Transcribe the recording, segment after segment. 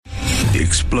The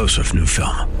explosive new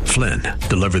film, Flynn,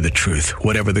 deliver the truth,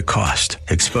 whatever the cost,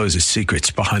 exposes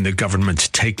secrets behind the government's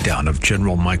takedown of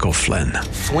General Michael Flynn.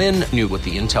 Flynn knew what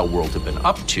the intel world had been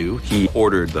up to. He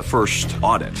ordered the first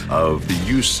audit of the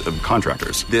use of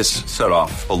contractors. This set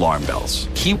off alarm bells.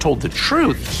 He told the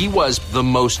truth. He was the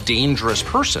most dangerous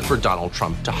person for Donald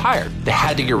Trump to hire. They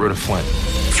had to get rid of Flynn.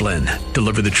 Flynn,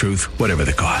 deliver the truth, whatever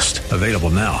the cost. Available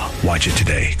now. Watch it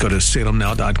today. Go to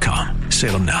salemnow.com.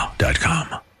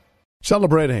 salemnow.com.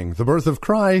 Celebrating the birth of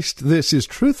Christ, this is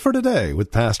Truth for Today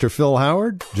with Pastor Phil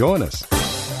Howard. Join us.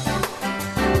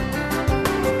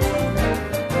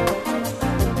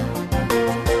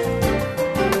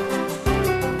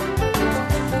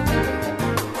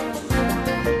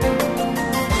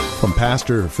 From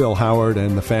Pastor Phil Howard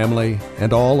and the family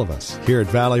and all of us here at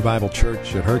Valley Bible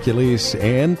Church at Hercules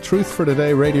and Truth for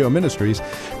Today Radio Ministries,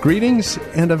 greetings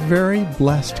and a very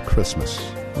blessed Christmas.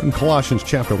 We're in Colossians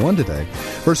chapter 1 today,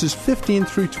 verses 15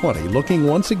 through 20, looking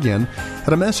once again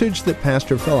at a message that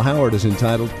Pastor Phil Howard has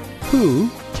entitled, Who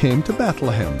Came to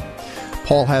Bethlehem?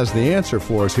 Paul has the answer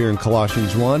for us here in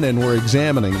Colossians 1, and we're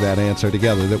examining that answer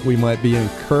together that we might be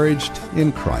encouraged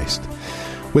in Christ.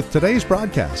 With today's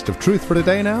broadcast of Truth for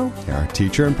Today now, our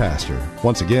teacher and pastor.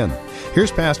 Once again, here's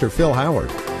Pastor Phil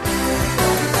Howard.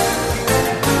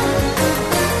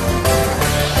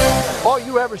 All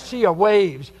you ever see are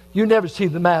waves. You never see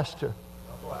the master.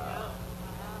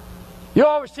 You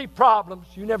always see problems.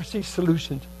 You never see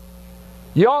solutions.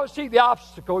 You always see the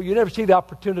obstacle. You never see the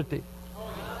opportunity.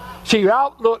 See, your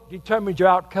outlook determines your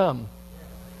outcome.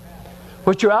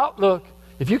 What's your outlook?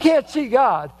 If you can't see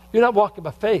God, you're not walking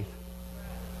by faith.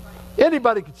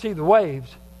 Anybody can see the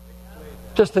waves.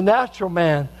 Just a natural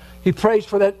man. He prays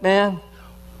for that man.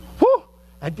 Whew!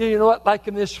 And do you know what? Like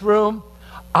in this room,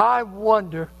 I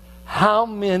wonder how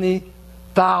many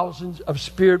thousands of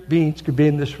spirit beings could be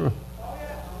in this room.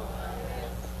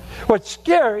 What's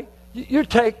scary,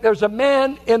 there's a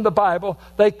man in the Bible,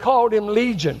 they called him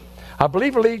Legion. I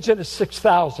believe a legion is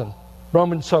 6,000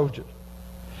 Roman soldiers.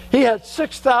 He had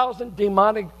 6,000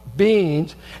 demonic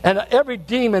beings, and every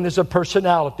demon is a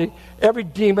personality. Every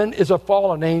demon is a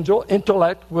fallen angel,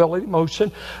 intellect, will,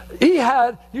 emotion.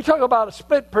 You talk about a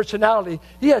split personality,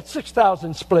 he had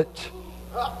 6,000 splits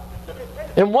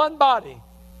in one body.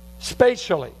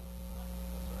 Spatially,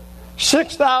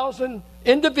 6,000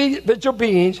 individual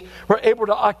beings were able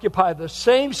to occupy the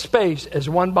same space as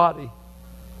one body.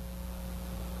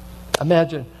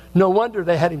 Imagine. No wonder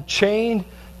they had him chained,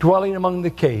 dwelling among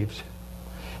the caves.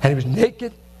 And he was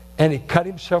naked, and he cut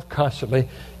himself constantly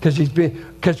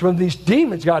because when these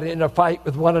demons got in a fight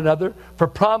with one another for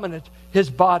prominence, his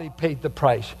body paid the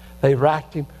price. They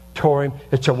racked him, tore him.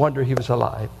 It's a wonder he was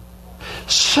alive.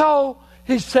 So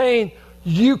he's saying,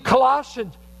 you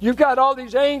Colossians, you've got all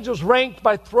these angels ranked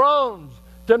by thrones,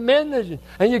 dominions,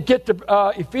 and you get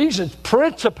to Ephesians,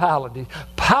 principalities,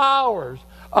 powers,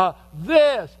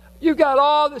 this. You got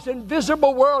all this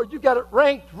invisible world. You got it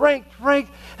ranked.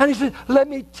 And he said, let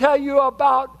me tell you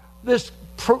about this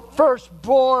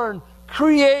firstborn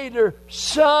creator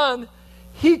son.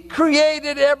 He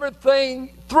created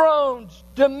everything, thrones,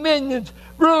 dominions,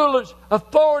 rulers,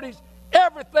 authorities,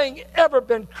 everything ever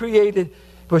been created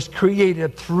was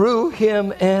created through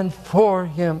him and for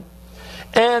him.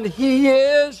 And he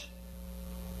is...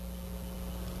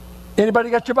 Anybody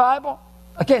got your Bible?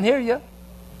 I can't hear you.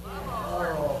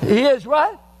 He is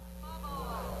what?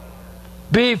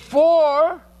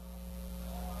 Before.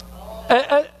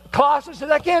 Colossians said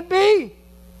that can't be.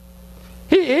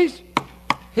 He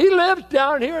lives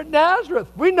down here in Nazareth.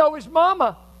 We know his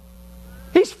mama.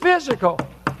 He's physical.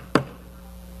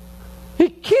 He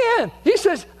can. He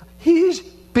says he's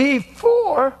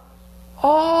before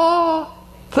all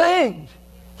things.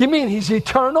 You mean he's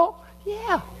eternal?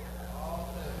 Yeah.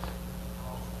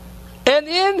 And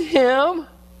in him,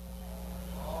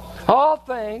 all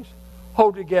things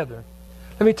hold together.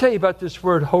 Let me tell you about this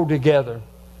word, hold together.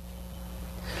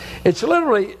 It's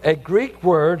literally a Greek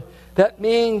word that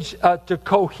means to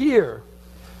cohere.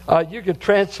 You can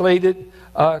translate it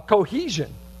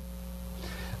cohesion.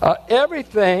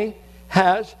 Everything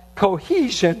has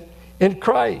cohesion in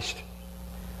Christ.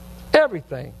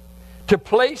 Everything. To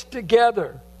place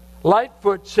together.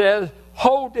 Lightfoot says,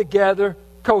 hold together,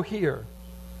 cohere.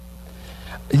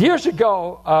 Years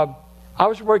ago, I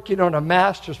was working on a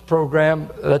master's program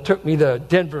that took me to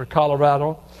Denver,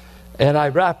 Colorado, and I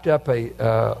wrapped up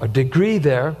a degree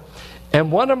there.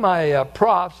 And one of my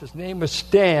profs, his name was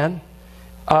Stan,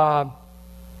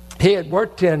 he had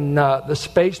worked in the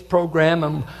space program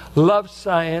and loved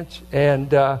science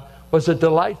and was a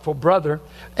delightful brother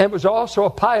and was also a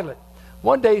pilot.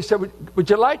 one day he said, would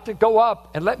you like to go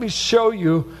up and let me show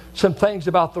you some things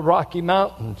about the Rocky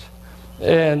Mountains?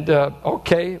 And,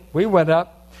 okay, we went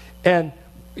up. And,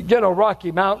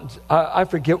 Rocky Mountains, I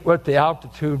forget what the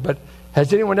altitude, but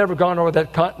has anyone ever gone over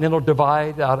that Continental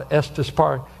Divide out of Estes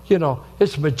Park?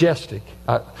 It's majestic.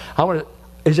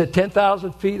 Is it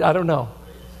 10,000 feet? I don't know.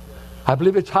 I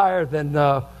believe it's higher than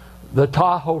the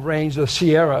Tahoe range, the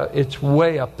Sierra. It's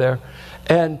way up there.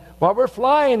 And while we're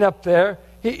flying up there,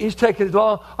 he's taking it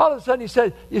along. All of a sudden he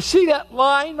said, you see that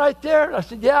line right there? And I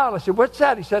said, yeah. And I said, what's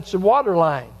that? He said, it's a water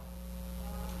line.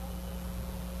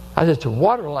 I said, it's a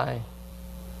water line.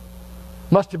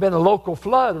 Must have been a local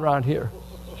flood around here.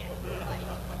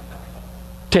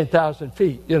 10,000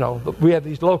 feet, we have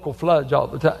these local floods all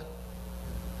the time.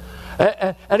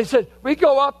 And he said, we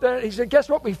go up there, and he said, guess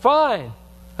what we find?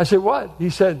 I said, what? He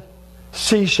said,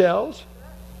 seashells,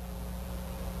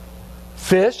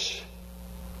 fish.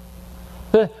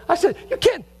 I said,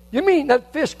 you mean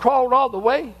that fish crawled all the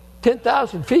way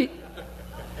 10,000 feet?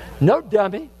 No,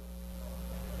 dummy.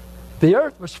 The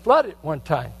earth was flooded one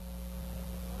time.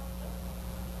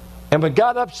 And when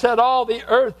God upset all the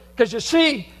earth, because you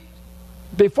see,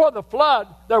 before the flood,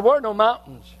 there were no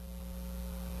mountains.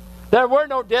 There were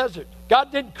no desert.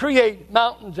 God didn't create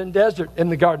mountains and desert in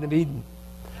the Garden of Eden.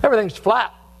 Everything's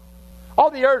flat.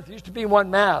 All the earth used to be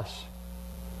one mass.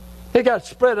 It got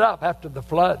spread up after the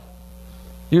flood.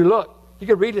 You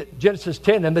can read it, Genesis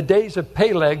 10. In the days of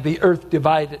Peleg, the earth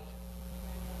divided.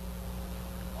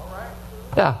 All right.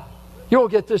 Yeah. You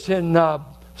won't get this in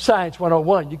Science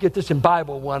 101. You get this in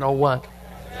Bible 101.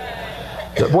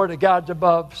 The Word of God's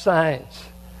above science.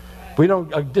 We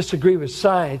don't disagree with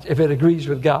science if it agrees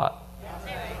with God.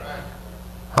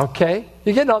 Okay?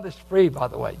 You're getting all this free, by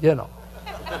the way,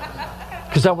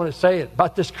 because I want to say it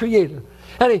about this Creator.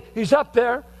 And he's up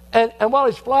there, and while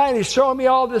he's flying, he's showing me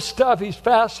all this stuff. He's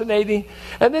fascinating.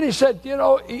 And then he said,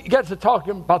 he got to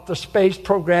talking about the space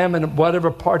program and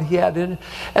whatever part he had in it.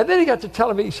 And then he got to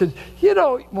telling me, he said,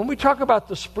 when we talk about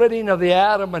the splitting of the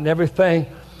atom and everything,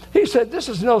 he said, this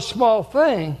is no small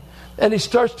thing. And he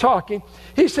starts talking.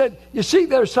 He said, you see,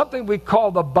 there's something we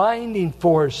call the binding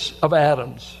force of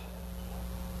atoms.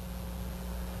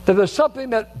 That there's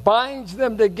something that binds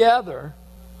them together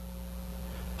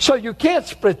so you can't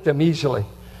split them easily.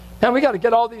 And we got to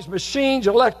get all these machines,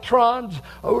 electrons.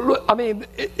 I mean,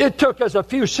 it took us a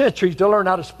few centuries to learn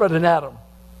how to split an atom.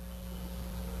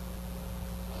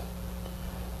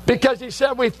 Because he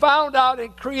said, we found out in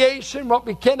creation what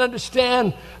we can't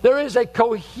understand. There is a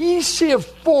cohesive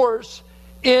force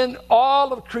in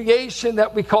all of creation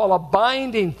that we call a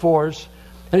binding force.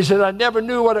 And he said, I never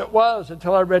knew what it was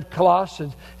until I read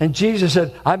Colossians. And Jesus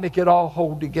said, I make it all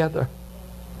hold together.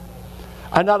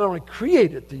 I not only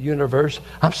created the universe,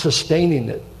 I'm sustaining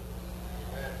it.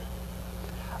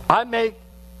 I make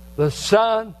the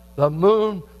sun, the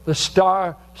moon, the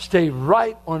star stay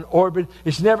right on orbit.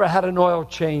 It's never had an oil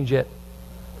change yet.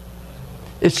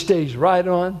 It stays right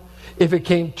on. If it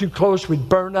came too close, we'd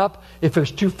burn up. If it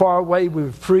was too far away, we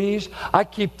would freeze. I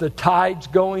keep the tides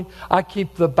going. I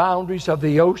keep the boundaries of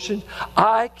the ocean.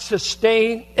 I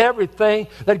sustain everything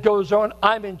that goes on.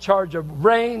 I'm in charge of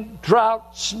rain,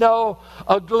 drought, snow,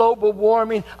 a global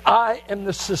warming. I am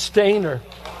the sustainer.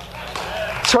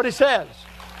 That's what he says.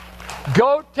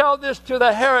 Go tell this to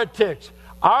the heretics.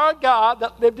 Our God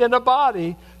that lived in a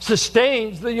body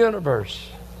sustains the universe.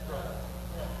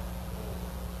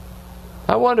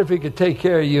 I wonder if he could take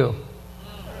care of you.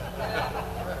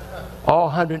 All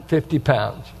 150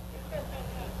 pounds.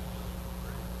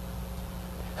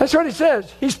 That's what he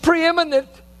says. He's preeminent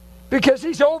because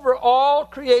he's over all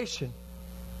creation.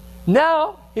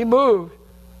 Now he moved.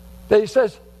 That he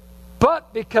says,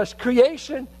 but because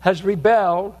creation has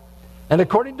rebelled, and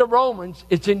according to Romans,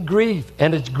 it's in grief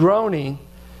and it's groaning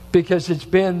because it's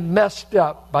been messed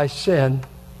up by sin.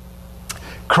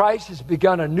 Christ has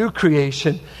begun a new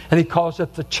creation, and he calls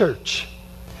it the church.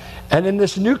 And in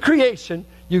this new creation,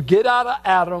 you get out of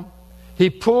Adam, he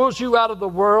pulls you out of the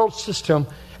world system,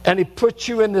 and he puts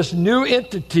you in this new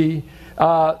entity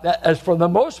that, as for the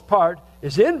most part,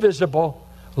 is invisible.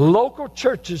 Local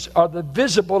churches are the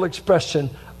visible expression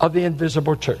of the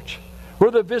invisible church.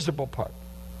 We're the visible part.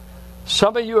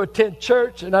 Some of you attend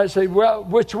church, and I say, well,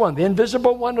 which one? The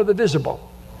invisible one or the visible?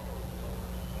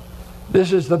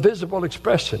 This is the visible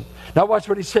expression. Now watch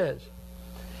what he says.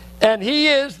 And he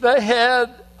is the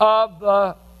head of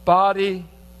the body,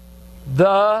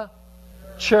 the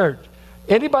church.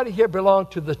 Anybody here belong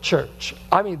to the church?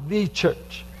 I mean the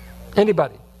church.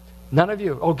 Anybody? None of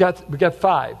you. Oh, we got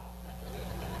 5.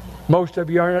 Most of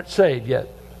you aren't saved yet.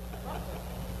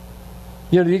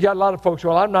 You know, you got a lot of folks,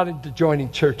 well, I'm not into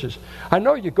joining churches. I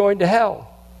know you're going to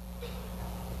hell.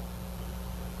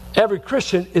 Every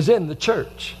Christian is in the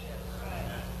church.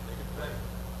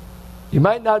 You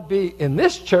might not be in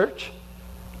this church,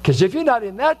 because if you're not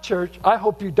in that church, I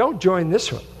hope you don't join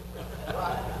this one.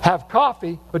 Have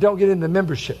coffee, but don't get in the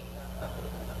membership.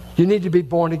 You need to be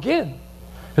born again.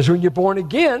 Because when you're born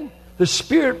again, the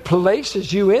Spirit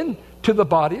places you into the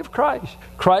body of Christ.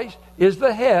 Christ is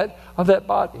the head of that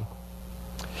body.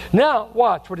 Now,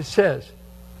 watch what it says.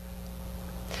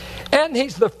 And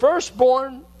he's the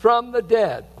firstborn from the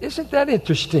dead. Isn't that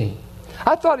interesting?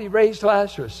 I thought he raised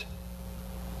Lazarus.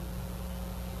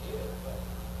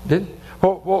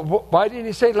 Why didn't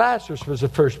he say Lazarus was the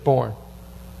firstborn?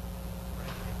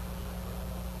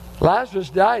 Lazarus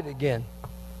died again.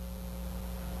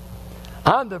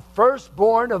 I'm the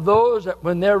firstborn of those that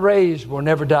when they're raised will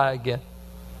never die again.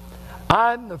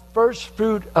 I'm the first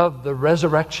fruit of the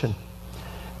resurrection.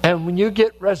 And when you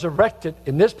get resurrected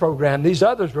in this program, these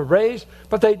others were raised,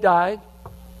 but they died.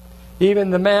 Even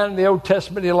the man in the Old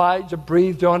Testament, Elijah,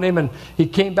 breathed on him and he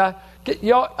came back.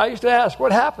 I used to ask,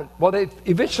 what happened? Well, they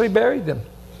eventually buried them.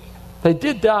 They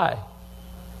did die.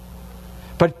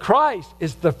 But Christ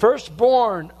is the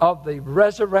firstborn of the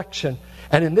resurrection.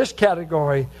 And in this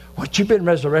category, once you've been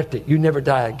resurrected, you never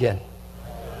die again.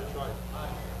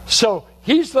 So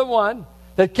he's the one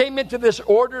that came into this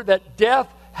order that death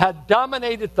had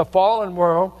dominated the fallen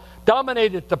world,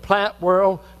 dominated the plant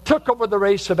world, took over the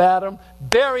race of Adam,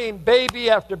 burying baby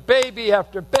after baby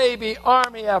after baby,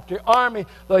 army after army.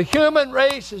 The human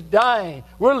race is dying.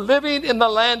 We're living in the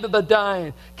land of the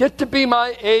dying. Get to be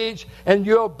my age and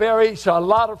you'll bury a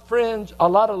lot of friends, a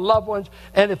lot of loved ones.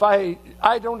 And if I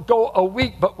don't go a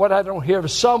week, but what I don't hear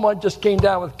is someone just came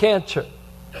down with cancer.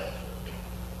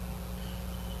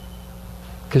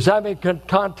 Because I'm in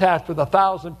contact with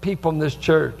 1,000 people in this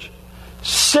church.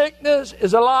 Sickness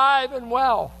is alive and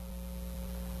well.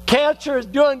 Cancer is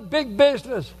doing big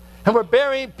business. And we're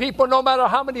burying people no matter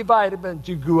how many vitamins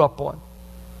you grew up on.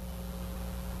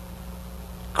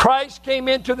 Christ came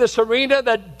into this arena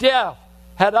that death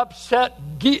had upset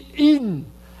Eden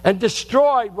and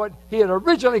destroyed what he had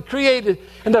originally created.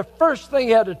 And the first thing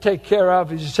he had to take care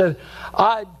of is he said,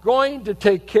 I'm going to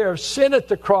take care of sin at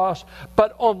the cross,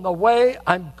 but on the way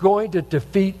I'm going to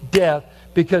defeat death,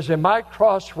 because in my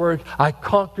crossword I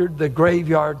conquered the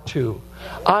graveyard too.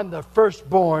 I'm the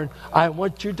firstborn, I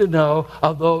want you to know,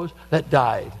 of those that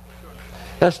died.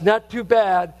 That's not too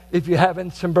bad if you're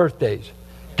having some birthdays,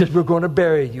 because we're going to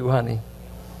bury you, honey.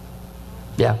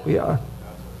 Yeah, we are.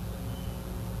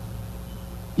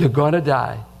 You're going to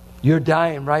die. You're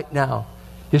dying right now.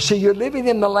 You see, you're living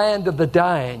in the land of the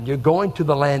dying. You're going to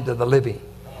the land of the living.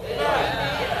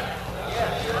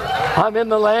 I'm in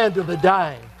the land of the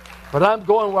dying, but I'm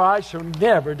going where I shall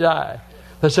never die.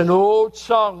 There's an old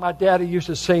song my daddy used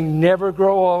to sing, never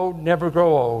grow old, never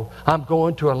grow old. I'm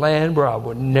going to a land where I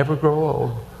will never grow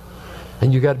old.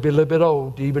 And you got to be a little bit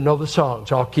old to even know the song,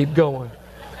 so I'll keep going.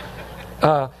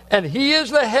 And he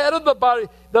is the head of the body,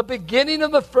 the beginning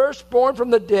of the firstborn from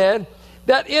the dead,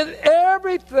 that in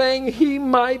everything he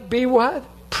might be what?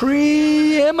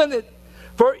 Preeminent.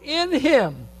 For in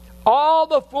him all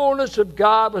the fullness of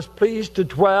God was pleased to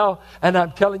dwell. And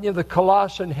I'm telling you, the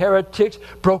Colossian heretics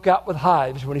broke out with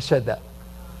hives when he said that.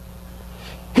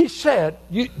 He said,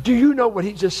 do you know what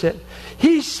he just said?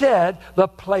 He said the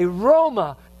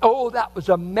pleroma. Oh, that was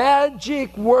a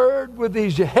magic word with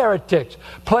these heretics.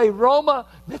 Pleroma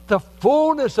meant the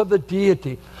fullness of the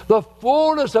deity, the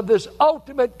fullness of this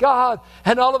ultimate God.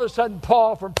 And all of a sudden,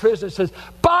 Paul from prison says,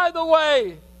 by the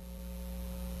way,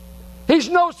 he's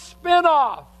no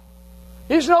spin-off.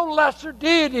 He's no lesser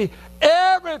deity.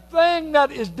 Everything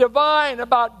that is divine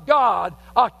about God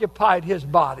occupied his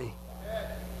body.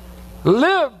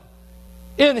 Lived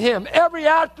in him. Every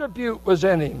attribute was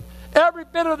in him. Every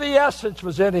bit of the essence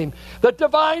was in him. The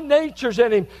divine nature's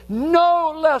in him.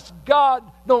 No less God,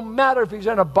 no matter if he's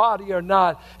in a body or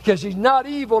not, because he's not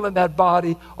evil in that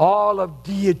body. All of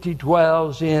deity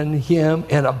dwells in him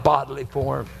in a bodily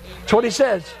form. That's what he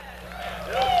says.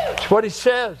 That's what he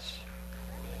says.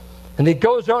 And he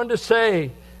goes on to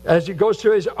say, as he goes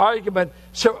through his argument,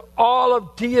 so all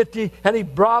of deity, and he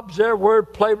robs their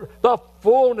word play, the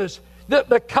fullness.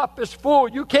 The cup is full.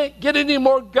 You can't get any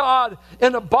more God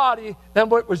in a body than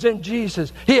what was in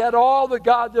Jesus. He had all the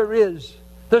God there is.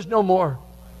 There's no more.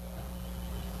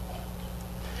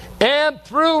 And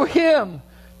through him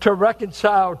to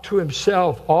reconcile to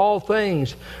himself all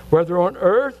things, whether on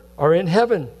earth or in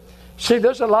heaven. See,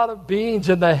 there's a lot of beings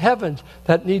in the heavens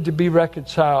that need to be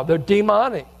reconciled. They're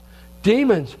demonic.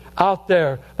 Demons out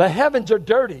there. The heavens are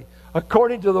dirty.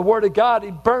 according to the Word of God,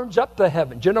 He burns up the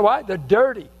heavens. You know why? They're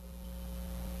dirty.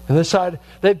 And this side,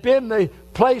 they've been the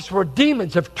place where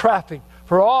demons have trafficked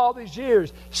for all these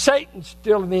years. Satan's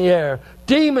still in the air.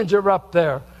 Demons are up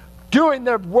there doing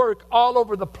their work all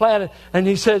over the planet. And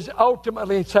He says,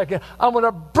 ultimately, in second, I'm going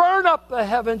to burn up the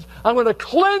heavens. I'm going to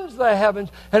cleanse the heavens.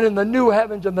 And in the new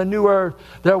heavens and the new earth,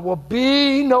 there will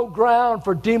be no ground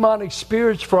for demonic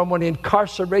spirits from when He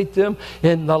incarcerate them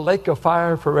in the lake of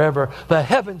fire forever. The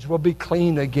heavens will be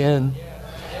clean again.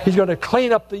 He's going to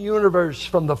clean up the universe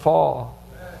from the fall.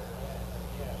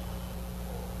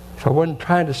 If I wasn't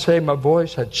trying to save my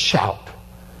voice, I'd shout.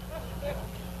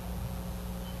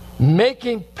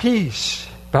 Making peace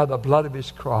by the blood of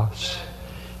His cross.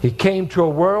 He came to a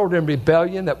world in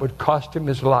rebellion that would cost Him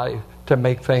His life to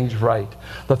make things right.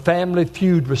 The family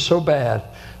feud was so bad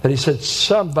that He said,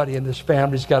 somebody in this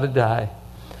family's got to die.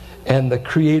 And the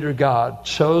Creator God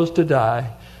chose to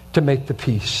die to make the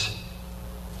peace.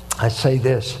 I say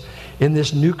this, in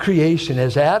this new creation,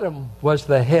 as Adam was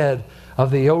the head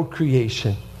of the old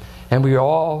creation, and we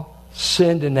all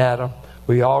sinned in Adam,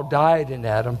 we all died in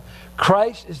Adam,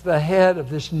 Christ is the head of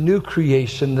this new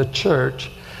creation, the church.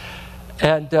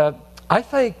 And I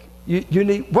think you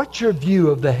need, what's your view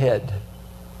of the head?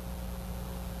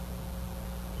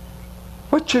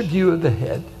 What's your view of the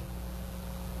head?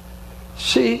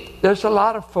 See, there's a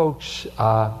lot of folks,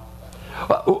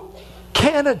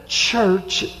 can a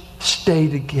church stay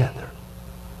together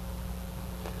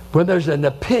when there's an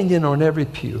opinion on every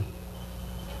pew?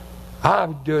 I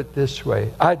would do it this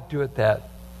way. I'd do it that.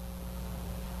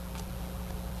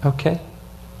 Okay?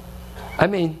 I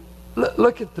mean,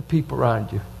 look at the people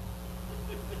around you.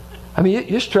 I mean,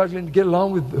 you're struggling to get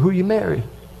along with who you marry.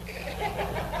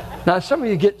 Now, some of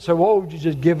you get so old, you're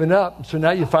just giving up, and so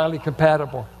now you're finally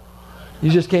compatible. You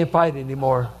just can't fight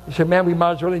anymore. You say, man, we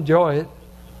might as well enjoy it.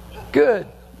 Good,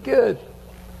 good.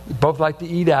 We both like to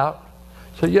eat out.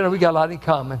 So, we got a lot in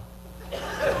common.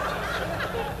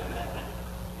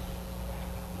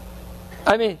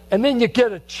 I mean, and then you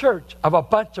get a church of a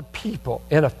bunch of people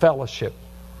in a fellowship.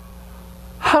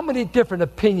 How many different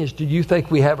opinions do you think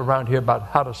we have around here about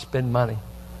how to spend money?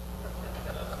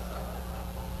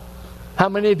 How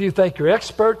many of you think you're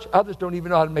experts? Others don't even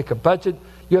know how to make a budget.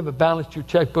 You haven't balanced your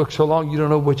checkbook so long you don't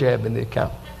know what you have in the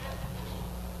account.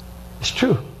 It's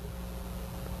true.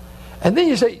 And then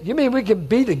you say, you mean we can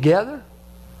be together?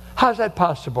 How's that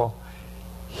possible?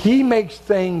 He makes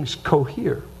things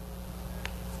cohere.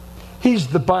 He's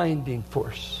the binding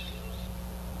force.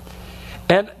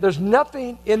 And there's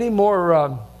nothing any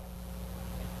more,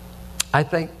 I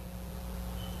think,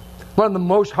 one of the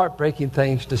most heartbreaking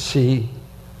things to see.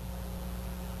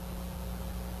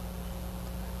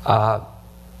 I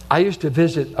used to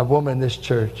visit a woman in this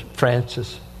church,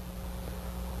 Frances.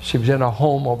 She was in a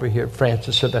home over here,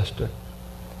 Frances Sylvester.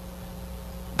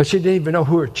 But she didn't even know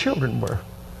who her children were.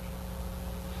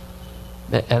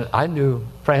 And I knew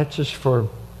Frances for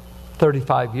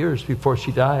 35 years before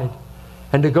she died.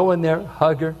 And to go in there,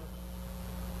 hug her.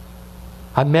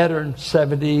 I met her in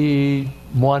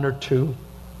 71 or 2.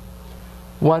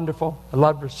 Wonderful. I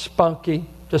loved her. Spunky.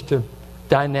 Just a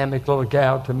dynamic little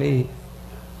gal to me.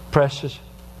 Precious.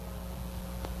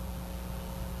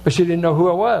 But she didn't know who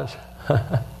I was.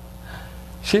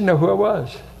 She didn't know who I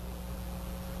was.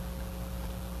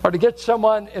 Or to get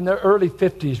someone in their early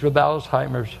 50s with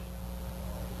Alzheimer's.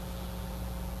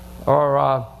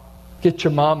 Or get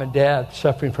your mom and dad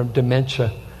suffering from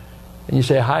dementia. And you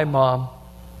say, hi, Mom.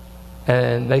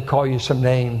 And they call you some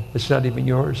name that's not even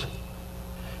yours.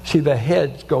 See, the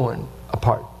head's going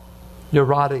apart.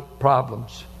 Neurotic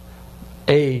problems.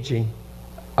 Aging.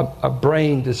 A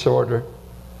brain disorder.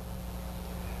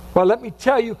 Well, let me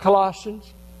tell you,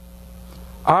 Colossians,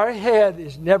 our head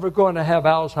is never going to have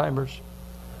Alzheimer's.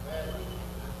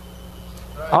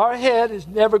 Our head is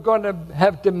never going to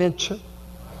have dementia.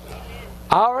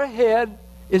 Our head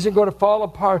isn't going to fall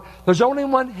apart. There's only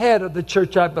one head of the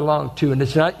church I belong to, and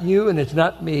it's not you and it's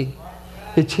not me.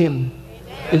 It's Him.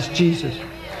 It's Jesus.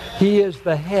 He is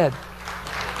the head.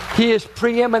 He is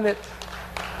preeminent.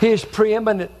 He is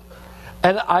preeminent.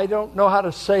 And I don't know how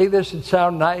to say this and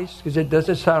sound nice, because it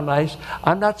doesn't sound nice.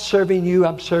 I'm not serving you,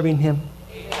 I'm serving Him.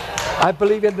 I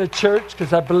believe in the church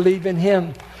because I believe in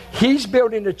Him. He's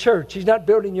building the church. He's not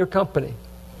building your company.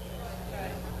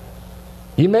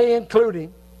 You may include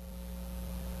Him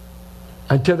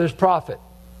until there's profit.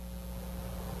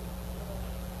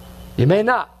 You may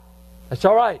not. That's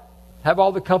all right. Have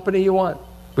all the company you want.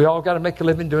 We all got to make a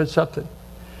living doing something.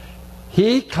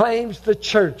 He claims the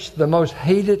church, the most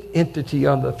hated entity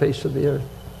on the face of the earth.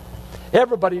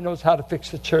 Everybody knows how to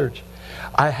fix the church.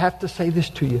 I have to say this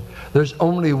to you. There's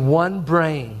only one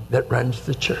brain that runs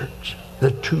the church,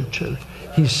 the true church.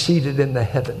 He's seated in the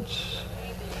heavens.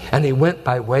 And he went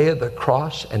by way of the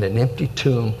cross and an empty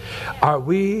tomb. Are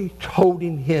we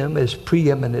holding him as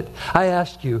preeminent? I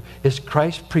ask you, is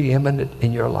Christ preeminent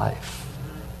in your life?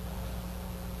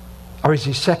 Or is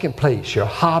he second place? Your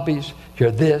hobbies,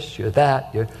 your this, your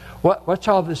that, what's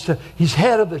all this stuff? He's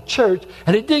head of the church,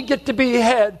 and he didn't get to be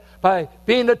head by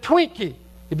being a Twinkie.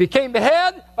 He became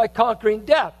head by conquering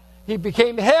death. He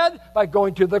became head by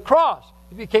going to the cross.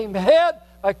 He became head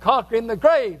by conquering the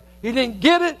grave. He didn't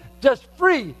get it just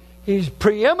free. He's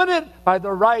preeminent by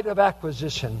the right of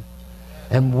acquisition.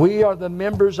 And we are the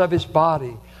members of his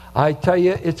body. I tell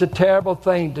you, it's a terrible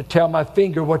thing to tell my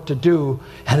finger what to do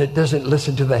and it doesn't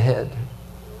listen to the head.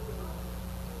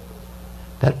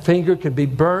 That finger can be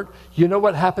burnt. You know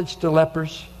what happens to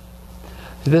lepers?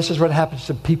 This is what happens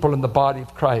to people in the body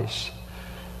of Christ.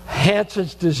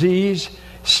 Hansen's disease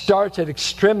starts at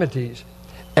extremities.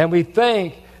 And we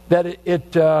think that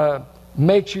it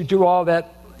makes you do all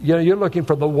that. You know, you're looking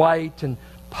for the white and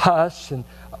pus and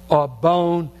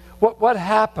bone. What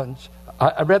happens?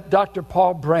 I read Dr.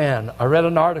 Paul Brand. I read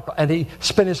an article, and he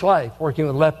spent his life working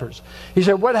with lepers. He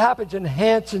said what happens in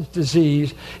Hansen's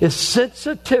disease is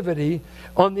sensitivity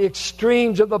on the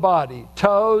extremes of the body.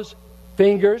 Toes,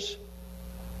 fingers,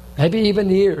 maybe even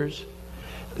ears.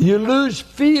 You lose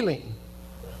feeling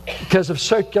because of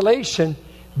circulation.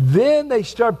 Then they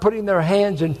start putting their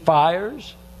hands in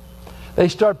fires. They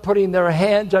start putting their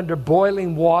hands under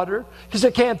boiling water because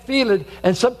they can't feel it.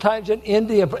 And sometimes in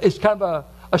India, it's kind of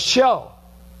a show.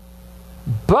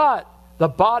 But the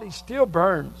body still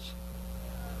burns.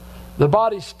 The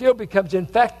body still becomes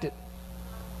infected.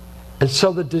 And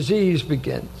so the disease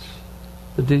begins.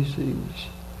 The disease.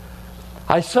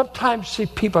 I sometimes see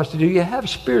people, I say, do you have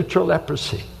spiritual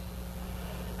leprosy?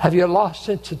 Have you lost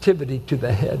sensitivity to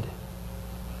the head?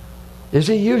 Is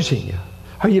he using you?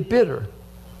 Are you bitter?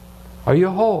 Are you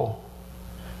whole?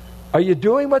 Are you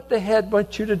doing what the head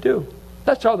wants you to do?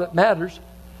 That's all that matters.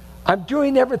 I'm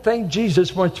doing everything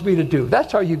Jesus wants me to do.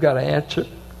 That's all you got to answer.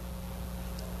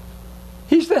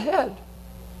 He's the head.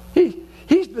 He's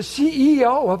the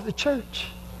CEO of the church.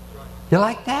 You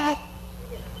like that?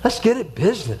 Let's get it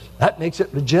business. That makes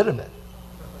it legitimate.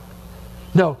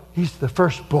 No, he's the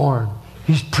firstborn.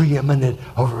 He's preeminent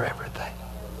over everything.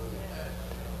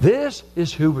 This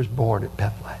is who was born at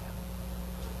Bethlehem.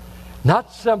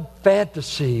 Not some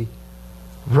fantasy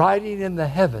riding in the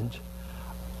heavens.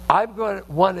 I'm going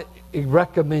to want to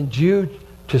recommend you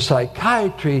to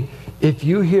psychiatry if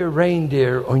you hear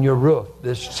reindeer on your roof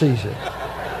this season.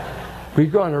 We're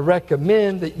going to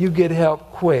recommend that you get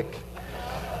help quick.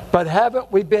 But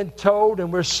haven't we been told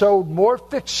and we're sold more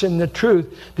fiction than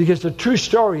truth? Because the true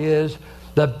story is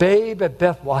the babe at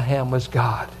Bethlehem was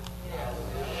God.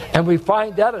 And we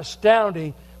find that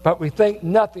astounding. But we think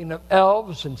nothing of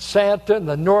elves and Santa and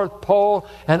the North Pole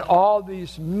and all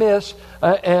these myths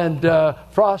and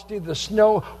Frosty the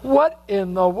Snow. What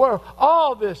in the world?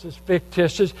 All this is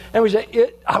fictitious. And we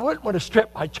say, I wouldn't want to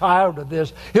strip my child of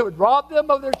this. It would rob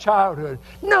them of their childhood.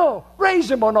 No, raise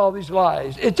them on all these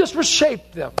lies. It just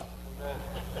reshaped them.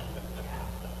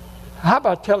 How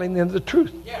about telling them the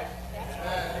truth?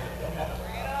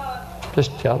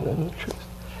 Just tell them the truth.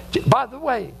 By the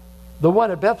way, the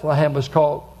one at Bethlehem was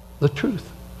called the truth.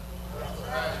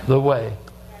 The way.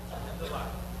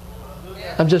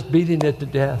 I'm just beating it to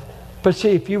death. But see,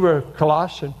 if you were a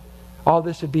Colossian, all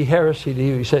this would be heresy to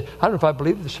you. You say, I don't know if I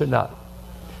believe this or not.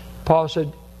 Paul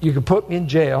said, you can put me in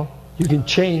jail, you can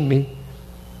chain me,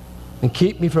 and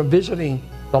keep me from visiting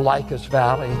the Lycus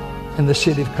Valley and the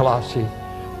city of Colossae.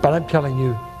 But I'm telling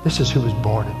you, this is who was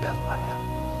born in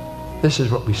Bethlehem. This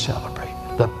is what we celebrate.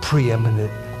 The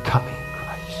preeminent coming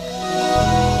Christ.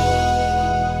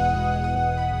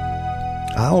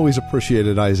 I always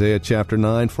appreciated Isaiah chapter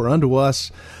 9. For unto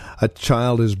us a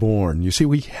child is born. You see,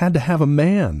 we had to have a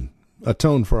man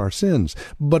atone for our sins,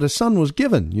 but a son was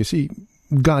given. You see,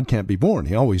 God can't be born.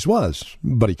 He always was,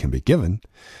 but he can be given.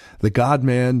 The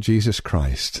God-man, Jesus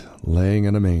Christ, laying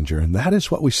in a manger. And that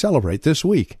is what we celebrate this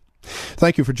week.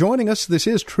 Thank you for joining us. This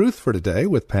is Truth for Today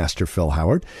with Pastor Phil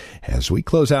Howard. As we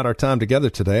close out our time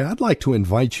together today, I'd like to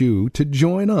invite you to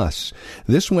join us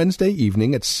this Wednesday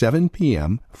evening at 7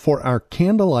 p.m. for our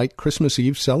Candlelight Christmas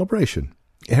Eve celebration.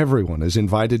 Everyone is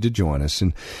invited to join us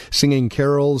in singing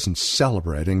carols and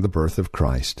celebrating the birth of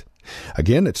Christ.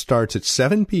 Again, it starts at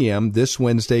 7 p.m. this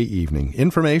Wednesday evening.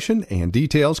 Information and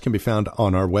details can be found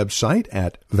on our website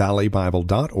at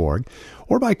valleybible.org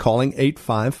or by calling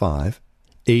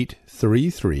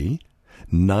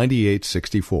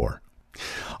 855-833-9864.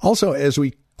 Also, as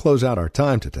we close out our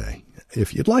time today,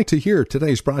 if you'd like to hear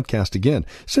today's broadcast again,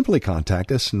 simply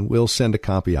contact us and we'll send a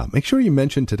copy out. Make sure you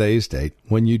mention today's date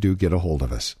when you do get a hold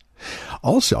of us.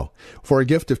 Also, for a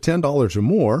gift of $10 or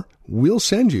more, we'll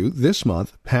send you this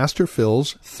month Pastor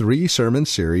Phil's 3-sermon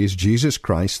series, Jesus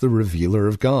Christ, the Revealer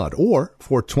of God. Or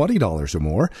for $20 or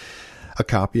more, a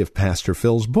copy of Pastor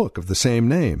Phil's book of the same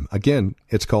name. Again,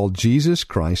 it's called Jesus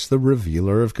Christ, the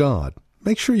Revealer of God.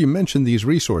 Make sure you mention these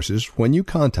resources when you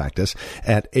contact us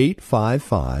at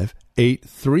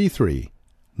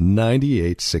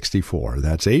 855-833-9864.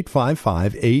 That's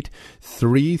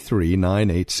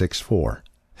 855-833-9864.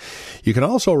 You can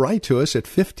also write to us at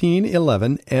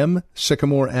 1511 M.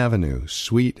 Sycamore Avenue,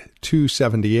 Suite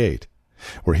 278.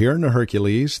 We're here in the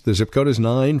Hercules. The zip code is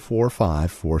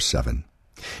 94547.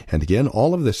 And again,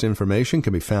 all of this information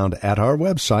can be found at our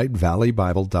website,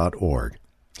 valleybible.org.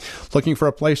 Looking for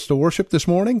a place to worship this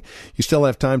morning? You still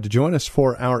have time to join us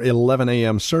for our 11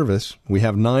 a.m. service. We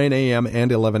have 9 a.m.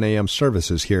 and 11 a.m.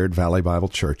 services here at Valley Bible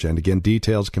Church. And again,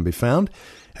 details can be found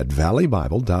at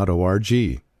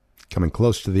valleybible.org. Coming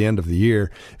close to the end of the year,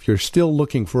 if you're still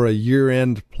looking for a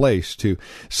year-end place to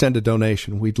send a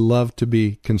donation, we'd love to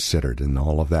be considered in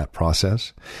all of that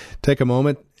process. Take a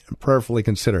moment and prayerfully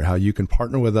consider how you can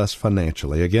partner with us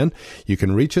financially. Again, you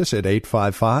can reach us at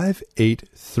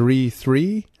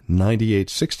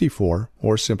 855-833-9864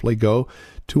 or simply go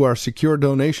to our secure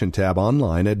donation tab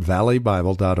online at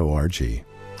valleybible.org.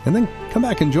 And then come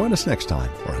back and join us next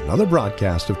time for another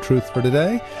broadcast of Truth for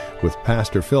Today with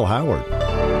Pastor Phil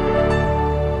Howard.